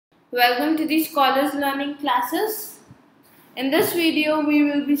Welcome to the Scholars Learning classes. In this video, we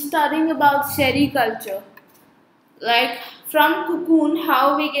will be studying about sericulture, like from cocoon,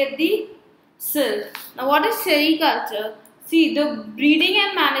 how we get the silk. Now, what is sericulture? See, the breeding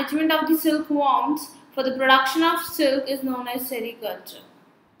and management of the silkworms for the production of silk is known as sericulture.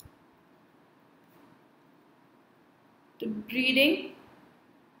 The breeding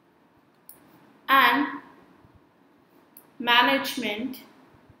and management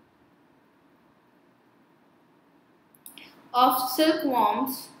of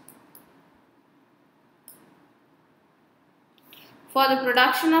silkworms for the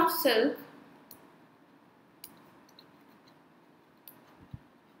production of silk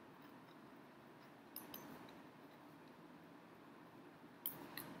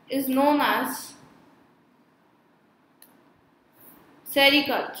is known as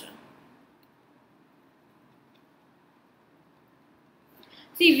sericulture.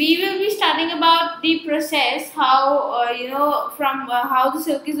 See, we will be studying about the process, how how the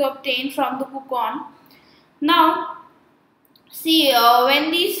silk is obtained from the cocoon. Now, see,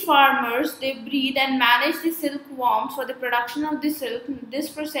 when these farmers they breed and manage the silkworms for the production of the silk, this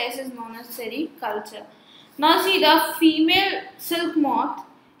process is known as sericulture. Now, see, the female silk moth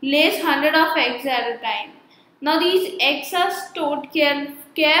lays hundreds of eggs at a time. Now, these eggs are stored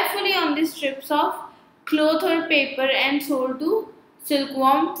carefully on the strips of cloth or paper and sold to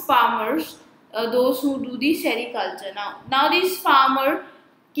silkworm farmers, those who do the sericulture. Now these farmers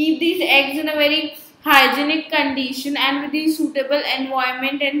keep these eggs in a very hygienic condition and with the suitable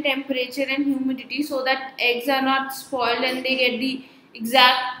environment and temperature and humidity, so that eggs are not spoiled and they get the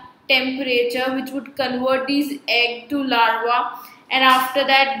exact temperature which would convert these eggs to larvae. And after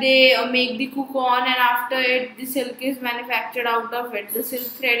that, they make the cocoon, and after it, the silk is manufactured out of it. The silk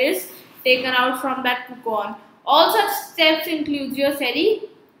thread is taken out from that cocoon. All such steps include your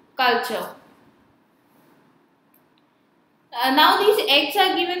sericulture. Now these eggs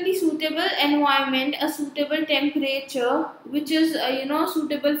are given the suitable environment, a suitable temperature, which is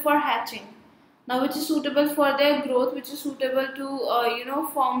suitable for hatching. Now, which is suitable for their growth, which is suitable to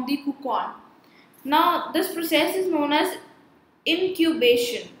form the cocoon. Now this process is known as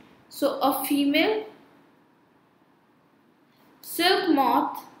incubation. So a female silk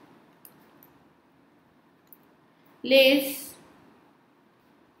moth lays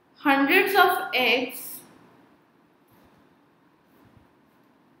hundreds of eggs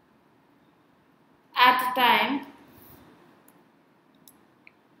at a time.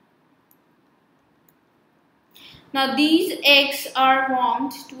 Now these eggs are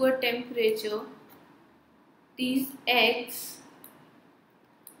warmed to a temperature. These eggs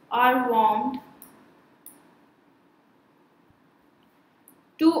are warmed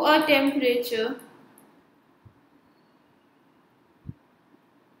to a temperature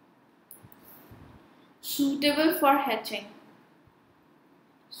suitable for hatching.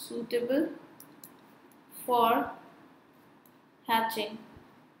 Suitable for hatching.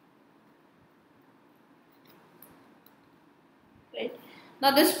 Right.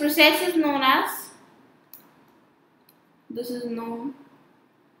 Now this process is known as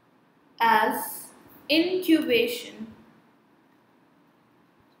incubation.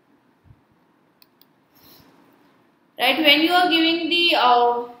 Right. When you are giving the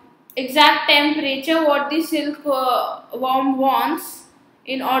exact temperature what the silkworm wants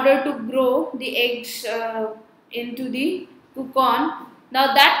in order to grow the eggs into the cocoon.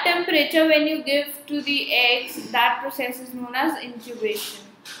 Now that temperature when you give to the eggs, that process is known as incubation.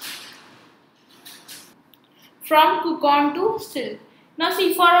 From cocoon to silk. Now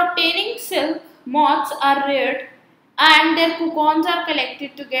see, for obtaining silk, moths are reared and their cocoons are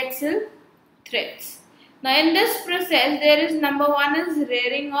collected to get silk threads. Now in this process, there is number one is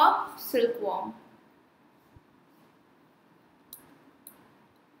rearing of silkworm.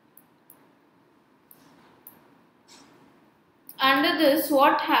 Under this,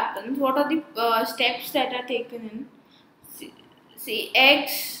 what happens? What are the steps that are taken in? See,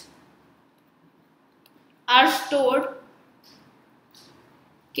 eggs are stored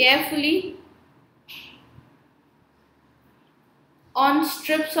carefully on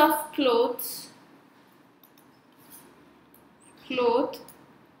strips of cloth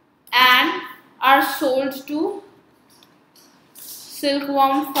and are sold to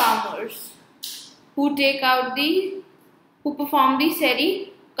silkworm farmers who perform the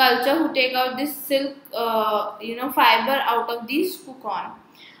sericulture, who take out this silk fiber out of this cocoon.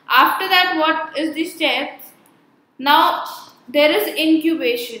 After that, what is the steps? Now there is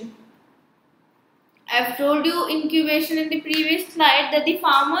incubation. I've told you incubation in the previous slide, that the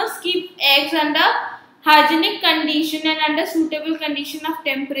farmers keep eggs under hygienic condition and under suitable condition of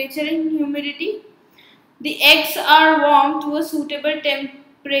temperature and humidity. The eggs are warmed to a suitable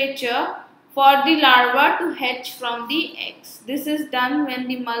temperature for the larva to hatch from the eggs. This is done when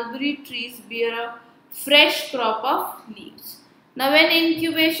the mulberry trees bear a fresh crop of leaves. Now when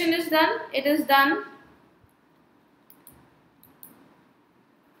incubation is done, it is done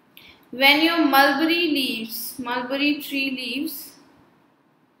when your mulberry tree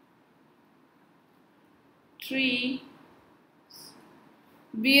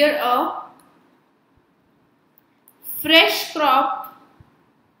bear a fresh crop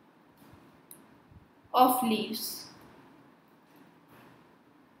of leaves.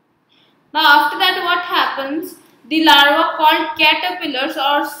 Now after that, what happens? The larvae called caterpillars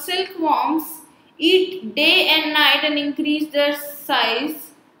or silkworms eat day and night and increase their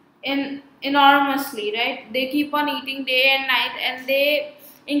size enormously, right? They keep on eating day and night and they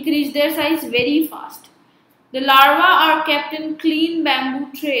increase their size very fast. The larvae are kept in clean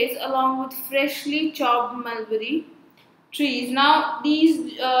bamboo trays along with freshly chopped mulberry trees. Now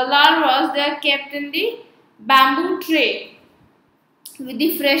these larvae, they are kept in the bamboo tray with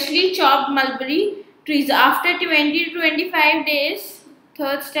the freshly chopped mulberry trees. After 20 to 25 days,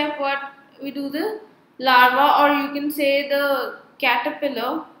 third step, what we do, the larva, or you can say the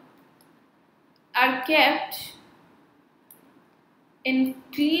caterpillar, are kept in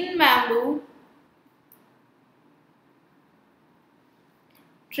clean bamboo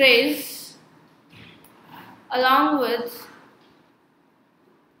trays along with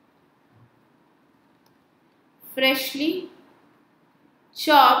freshly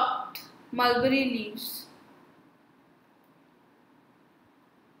chopped mulberry leaves.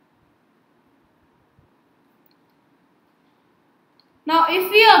 Now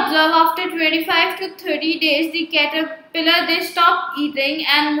if we observe, after 25 to 30 days, the caterpillar, they stop eating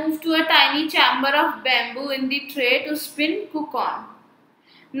and move to a tiny chamber of bamboo in the tray to spin cocoon.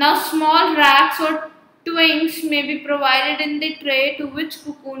 Now small racks or twins may be provided in the tray to which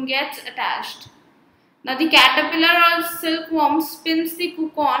cocoon gets attached. Now the caterpillar or silkworm spins the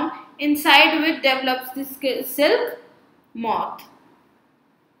cocoon, inside which develops the silk moth.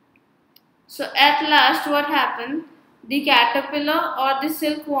 So at last, what happened? The caterpillar or the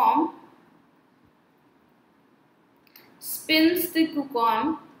silkworm spins the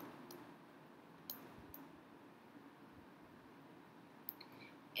cocoon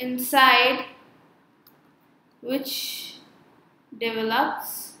inside which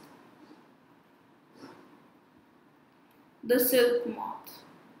develops the silk moth.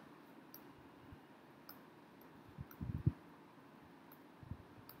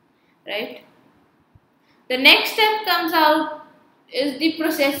 Right? The next step comes out is the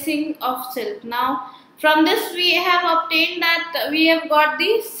processing of silk. Now from this we have obtained that we have got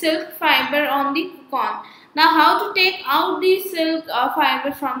the silk fiber on the cocoon. Now how to take out the silk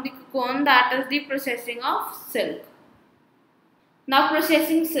fiber from the cocoon, that is the processing of silk. Now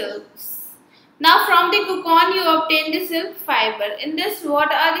processing silks. Now from the cocoon you obtain the silk fiber. In this,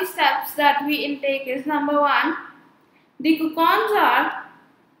 what are the steps that we intake is, number one, the cocoons are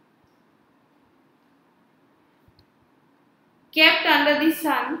kept under the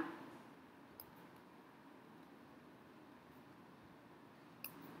sun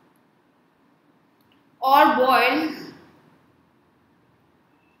or boiled,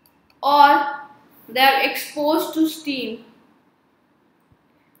 or they are exposed to steam.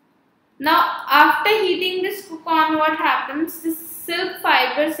 Now after heating this cocoon, what happens? The silk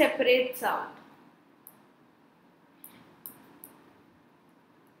fiber separates out.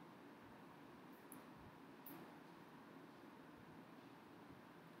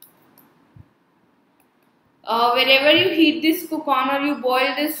 Wherever you heat this cocoon or you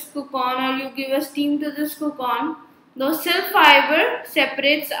boil this cocoon or you give a steam to this cocoon, the silk fiber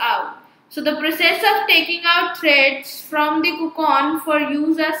separates out. So the process of taking out threads from the cocoon for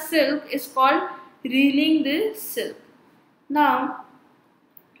use as silk is called reeling the silk. Now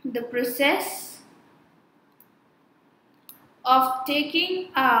the process of taking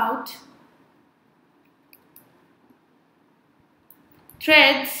out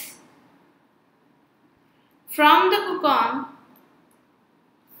threads from the cocoon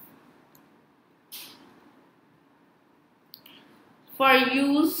for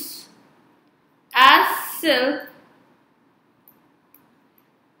use as silk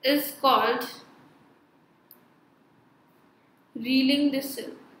is called reeling the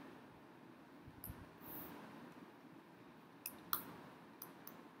silk.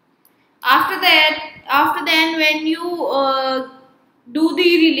 After then, when you do the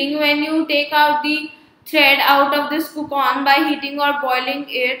reeling, when you take out the thread out of this cocoon by heating or boiling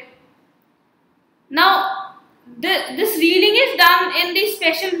it, Now, this reeling is done in the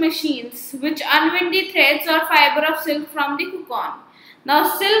special machines which unwind the threads or fiber of silk from the cocoon.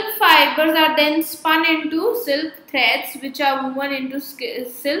 Now, silk fibers are then spun into silk threads which are woven into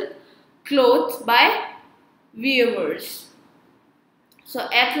silk clothes by weavers. So,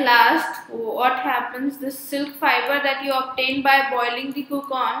 at last, what happens? This silk fiber that you obtain by boiling the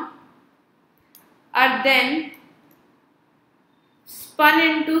cocoon are then spun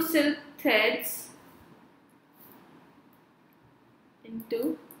into silk threads.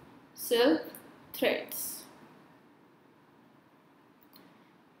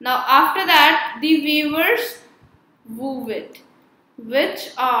 Now after that the weavers wove it,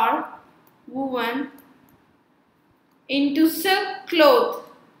 which are woven into silk cloth.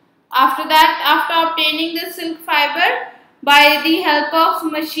 After that, after obtaining the silk fiber by the help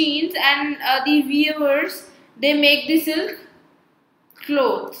of machines and the weavers, they make the silk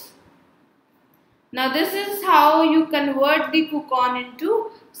clothes. Now this is how you convert the cocoon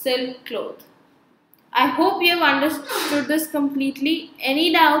into silk cloth. I hope you have understood this completely.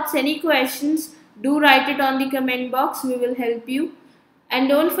 Any doubts, any questions, do write it on the comment box. We will help you. And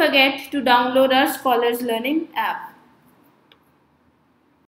don't forget to download our Scholars Learning app.